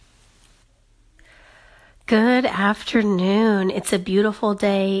Good afternoon. It's a beautiful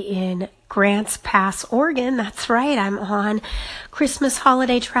day in Grants Pass, Oregon. That's right. I'm on Christmas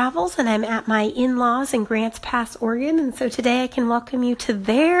holiday travels and I'm at my in-laws in Grants Pass, Oregon. And so today I can welcome you to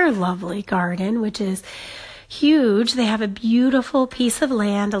their lovely garden, which is huge. They have a beautiful piece of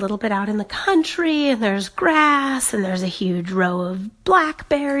land a little bit out in the country, and there's grass, and there's a huge row of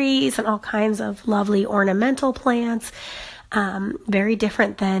blackberries and all kinds of lovely ornamental plants. Very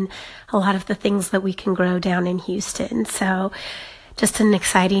different than a lot of the things that we can grow down in Houston. So just an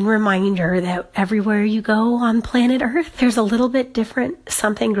exciting reminder that everywhere you go on planet Earth, there's a little bit different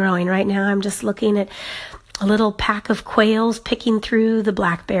something growing. Right now, I'm just looking at a little pack of quails picking through the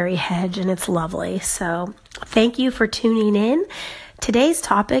blackberry hedge, and it's lovely. So thank you for tuning in. Today's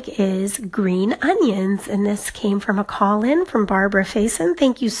topic is green onions, and this came from a call-in from Barbara Faison.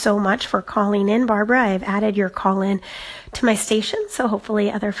 Thank you so much for calling in, Barbara. I've added your call-in to my station, so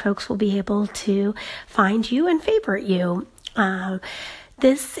hopefully other folks will be able to find you and favorite you.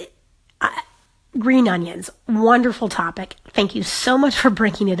 Green onions, wonderful topic. Thank you so much for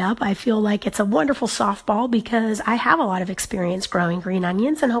bringing it up. I feel like it's a wonderful softball because I have a lot of experience growing green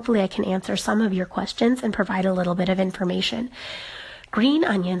onions, and hopefully I can answer some of your questions and provide a little bit of information. Green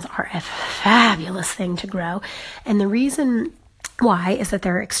onions are a fabulous thing to grow, and the reason why is that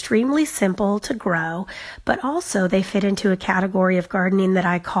they're extremely simple to grow, but also they fit into a category of gardening that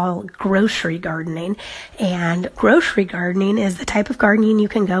I call grocery gardening. And grocery gardening is the type of gardening you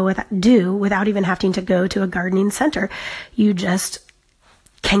can do without even having to go to a gardening center. You just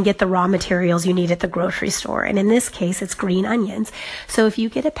can get the raw materials you need at the grocery store. And in this case, it's green onions. So if you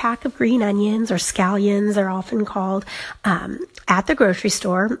get a pack of green onions, or scallions, they're often called, at the grocery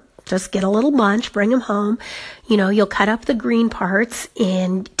store, just get a little bunch, bring them home. You'll cut up the green parts,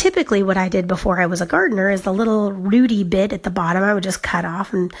 and typically what I did before I was a gardener is the little rooty bit at the bottom I would just cut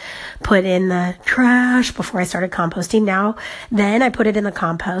off and put in the trash before I started composting. Then I put it in the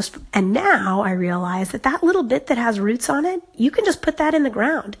compost, and now I realize that little bit that has roots on it, you can just put that in the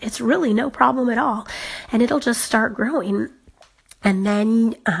ground. It's really no problem at all, and it'll just start growing. And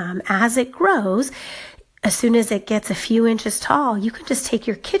then as it grows, as soon as it gets a few inches tall, you can just take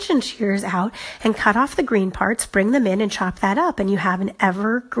your kitchen shears out and cut off the green parts, bring them in and chop that up, and you have an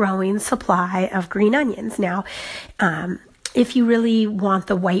ever-growing supply of green onions. Now, if you really want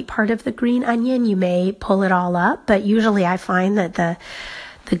the white part of the green onion, you may pull it all up, but usually I find that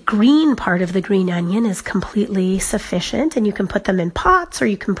the green part of the green onion is completely sufficient, and you can put them in pots or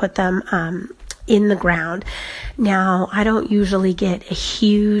you can put them in the ground. Now, I don't usually get a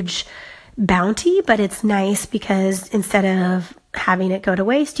huge bounty, but it's nice because instead of having it go to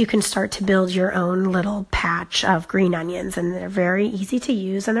waste, you can start to build your own little patch of green onions, and they're very easy to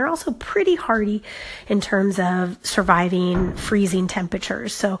use, and they're also pretty hardy in terms of surviving freezing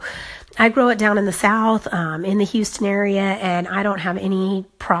temperatures. So I grow it down in the south, in the Houston area, and I don't have any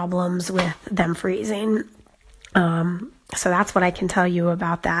problems with them freezing. So that's what I can tell you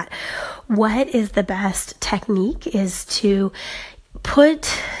about that. What is the best technique is to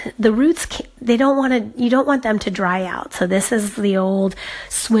put the roots, you don't want them to dry out. So this is the old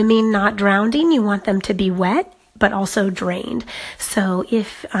swimming, not drowning. You want them to be wet, but also drained. So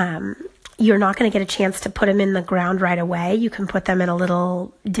if you're not going to get a chance to put them in the ground right away, you can put them in a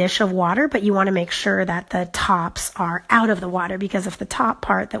little dish of water, but you want to make sure that the tops are out of the water, because if the top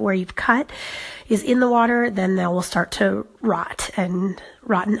part, that where you've cut, is in the water, then they will start to rot, and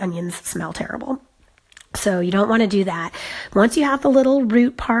rotten onions smell terrible. So you don't want to do that. Once you have the little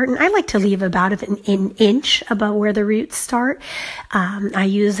root part, and I like to leave about an inch above where the roots start, I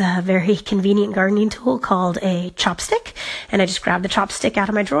use a very convenient gardening tool called a chopstick, and I just grab the chopstick out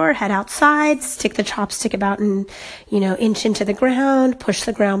of my drawer, head outside, stick the chopstick about an inch into the ground, push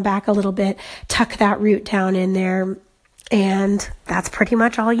the ground back a little bit, tuck that root down in there, and that's pretty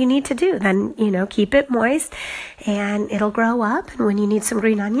much all you need to do. Then, keep it moist, and it'll grow up, and when you need some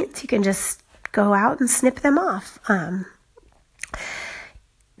green onions, you can just go out and snip them off.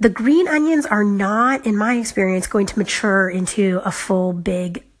 The green onions are not, in my experience, going to mature into a full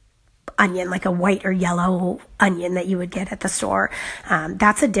big onion, like a white or yellow onion that you would get at the store.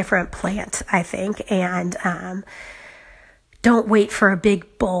 That's a different plant, I think, and don't wait for a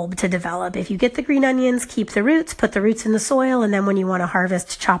big bulb to develop. If you get the green onions, keep the roots, put the roots in the soil, and then when you want to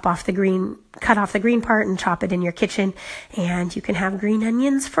harvest, cut off the green part and chop it in your kitchen, and you can have green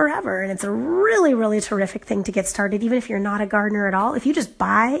onions forever. And it's a really, really terrific thing to get started, even if you're not a gardener at all. If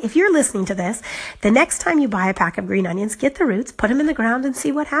you're listening to this, the next time you buy a pack of green onions, get the roots, put them in the ground, and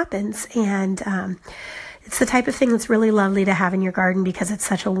see what happens. And It's the type of thing that's really lovely to have in your garden because it's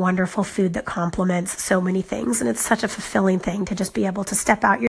such a wonderful food that complements so many things. And it's such a fulfilling thing to just be able to step out your